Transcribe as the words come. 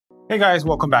Hey guys,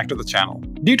 welcome back to the channel.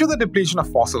 Due to the depletion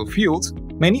of fossil fuels,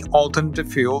 many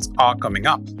alternative fuels are coming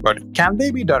up. But can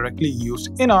they be directly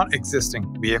used in our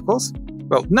existing vehicles?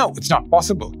 Well, no, it's not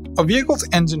possible. A vehicle's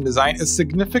engine design is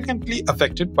significantly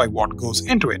affected by what goes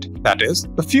into it, that is,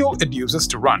 the fuel it uses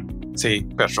to run, say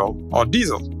petrol or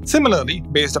diesel. Similarly,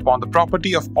 based upon the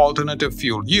property of alternative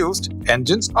fuel used,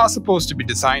 engines are supposed to be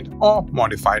designed or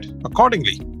modified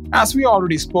accordingly. As we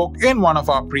already spoke in one of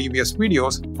our previous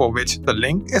videos, for which the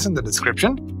link is in the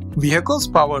description, vehicles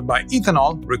powered by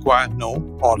ethanol require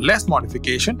no or less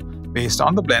modification based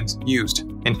on the blends used.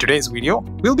 In today's video,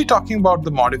 we'll be talking about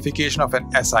the modification of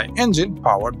an SI engine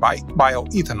powered by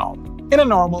bioethanol. In a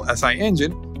normal SI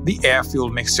engine, the air-fuel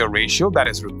mixture ratio that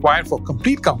is required for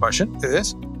complete combustion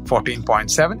is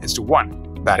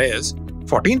 14.7:1. That is,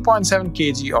 14.7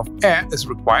 kg of air is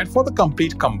required for the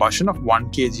complete combustion of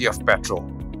 1 kg of petrol.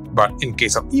 But in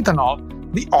case of ethanol,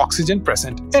 the oxygen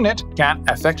present in it can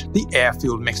affect the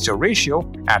air-fuel mixture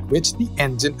ratio at which the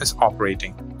engine is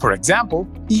operating. For example,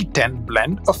 E10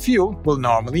 blend of fuel will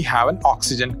normally have an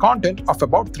oxygen content of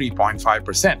about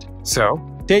 3.5%. So,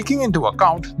 taking into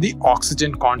account the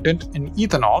oxygen content in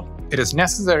ethanol, it is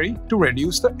necessary to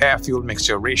reduce the air-fuel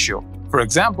mixture ratio. For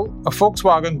example, a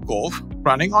Volkswagen Golf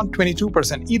running on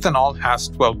 22% ethanol has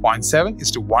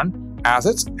 12.7:1 as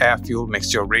its air-fuel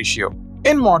mixture ratio.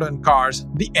 In modern cars,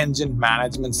 the engine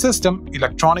management system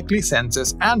electronically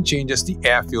senses and changes the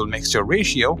air-fuel mixture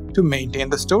ratio to maintain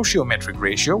the stoichiometric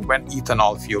ratio when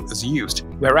ethanol fuel is used.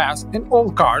 Whereas in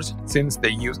old cars, since they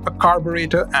use a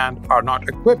carburetor and are not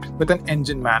equipped with an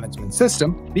engine management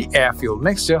system, the air-fuel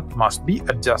mixture must be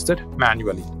adjusted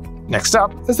manually. Next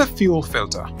up is the fuel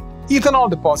filter. Ethanol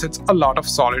deposits a lot of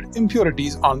solid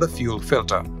impurities on the fuel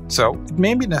filter, so it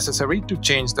may be necessary to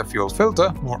change the fuel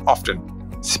filter more often.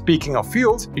 Speaking of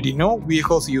fuels, did you know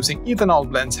vehicles using ethanol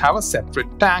blends have a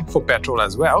separate tank for petrol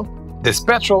as well? This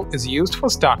petrol is used for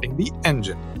starting the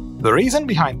engine. The reason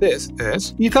behind this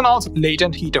is ethanol's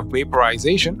latent heat of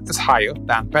vaporization is higher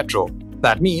than petrol.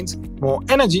 That means more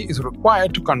energy is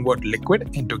required to convert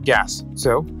liquid into gas.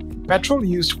 So, petrol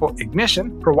used for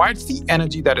ignition provides the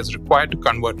energy that is required to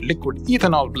convert liquid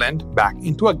ethanol blend back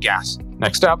into a gas.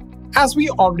 Next up, as we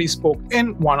already spoke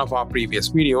in one of our previous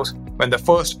videos, when the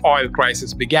first oil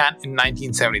crisis began in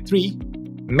 1973,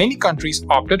 many countries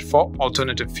opted for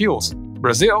alternative fuels.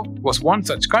 Brazil was one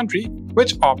such country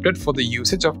which opted for the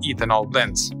usage of ethanol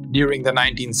blends. During the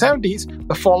 1970s,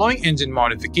 the following engine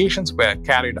modifications were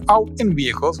carried out in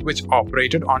vehicles which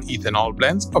operated on ethanol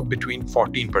blends of between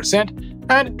 14%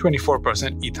 and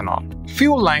 24% ethanol.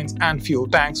 Fuel lines and fuel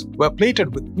tanks were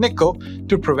plated with nickel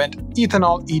to prevent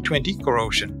ethanol E20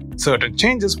 corrosion. Certain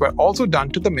changes were also done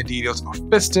to the materials of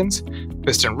pistons,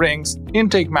 piston rings,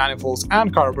 intake manifolds,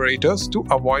 and carburetors to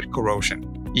avoid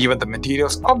corrosion. Even the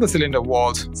materials of the cylinder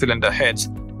walls, cylinder heads,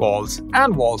 valves,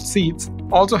 and valve seats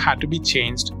also had to be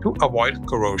changed to avoid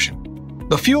corrosion.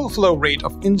 The fuel flow rate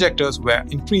of injectors were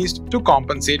increased to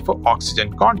compensate for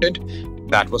oxygen content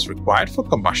that was required for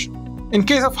combustion. In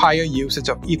case of higher usage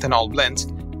of ethanol blends,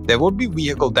 there would be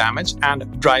vehicle damage and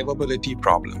drivability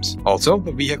problems. Also,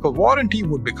 the vehicle warranty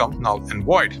would become null and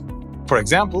void. For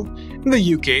example, in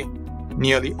the UK,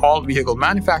 nearly all vehicle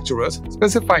manufacturers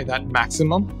specify that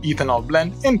maximum ethanol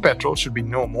blend in petrol should be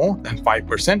no more than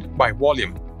 5% by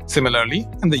volume. Similarly,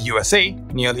 in the USA,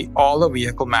 nearly all the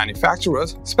vehicle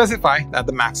manufacturers specify that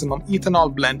the maximum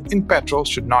ethanol blend in petrol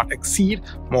should not exceed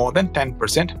more than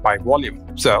 10% by volume.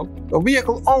 So, the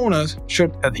vehicle owners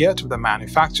should adhere to the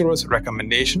manufacturer's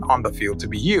recommendation on the fuel to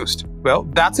be used. Well,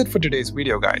 that's it for today's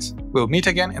video, guys. We'll meet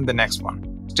again in the next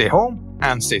one. Stay home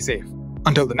and stay safe.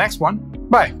 Until the next one,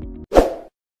 bye!